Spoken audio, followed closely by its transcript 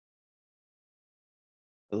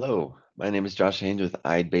Hello, my name is Josh Haynes with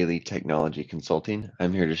Bailey Technology Consulting.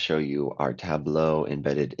 I'm here to show you our Tableau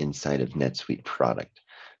embedded inside of NetSuite product.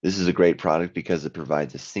 This is a great product because it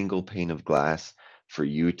provides a single pane of glass for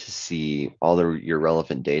you to see all your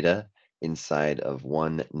relevant data inside of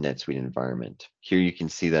one NetSuite environment. Here you can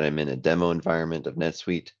see that I'm in a demo environment of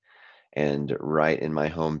NetSuite, and right in my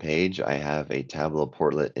home page, I have a Tableau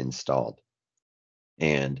portlet installed.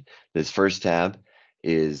 And this first tab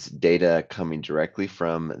is data coming directly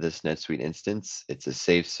from this NetSuite instance. It's a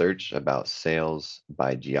safe search about sales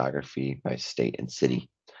by geography, by state and city.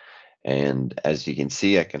 And as you can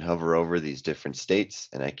see, I can hover over these different states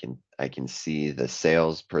and I can see the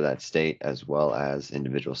sales per that state as well as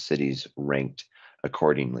individual cities ranked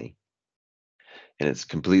accordingly. And it's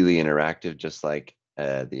completely interactive, just like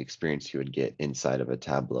the experience you would get inside of a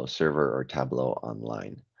Tableau server or Tableau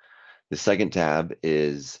online. The second tab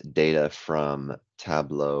is data from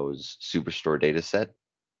Tableau's Superstore data set.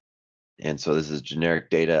 And so this is generic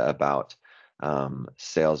data about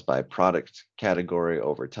sales by product category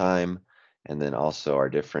over time, and then also our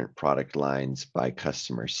different product lines by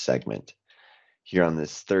customer segment. Here on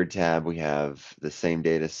this third tab, we have the same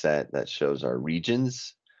data set that shows our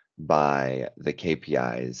regions by the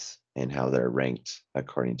KPIs and how they're ranked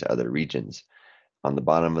according to other regions. On the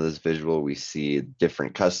bottom of this visual, we see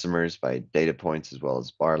different customers by data points as well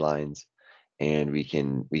as bar lines, and we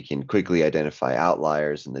can quickly identify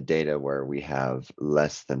outliers in the data where we have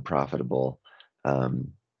less than profitable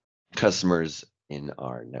customers in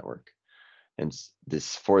our network. And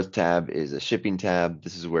this fourth tab is a shipping tab.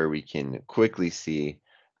 This is where we can quickly see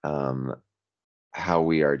how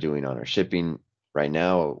we are doing on our shipping. Right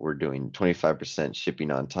now, we're doing 25%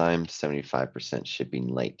 shipping on time, 75% shipping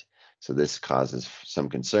late. So this causes some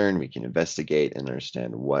concern. We can investigate and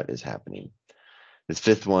understand what is happening. This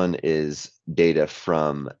fifth one is data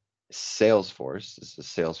from Salesforce. This is a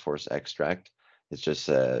Salesforce extract. It's just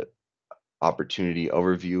a opportunity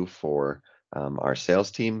overview for our sales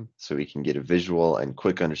team so we can get a visual and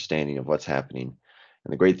quick understanding of what's happening.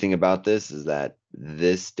 And the great thing about this is that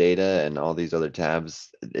this data and all these other tabs,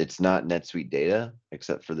 it's not NetSuite data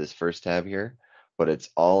except for this first tab here, but it's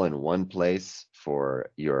all in one place for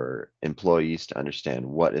your employees to understand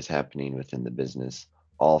what is happening within the business,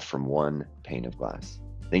 all from one pane of glass.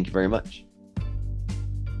 Thank you very much.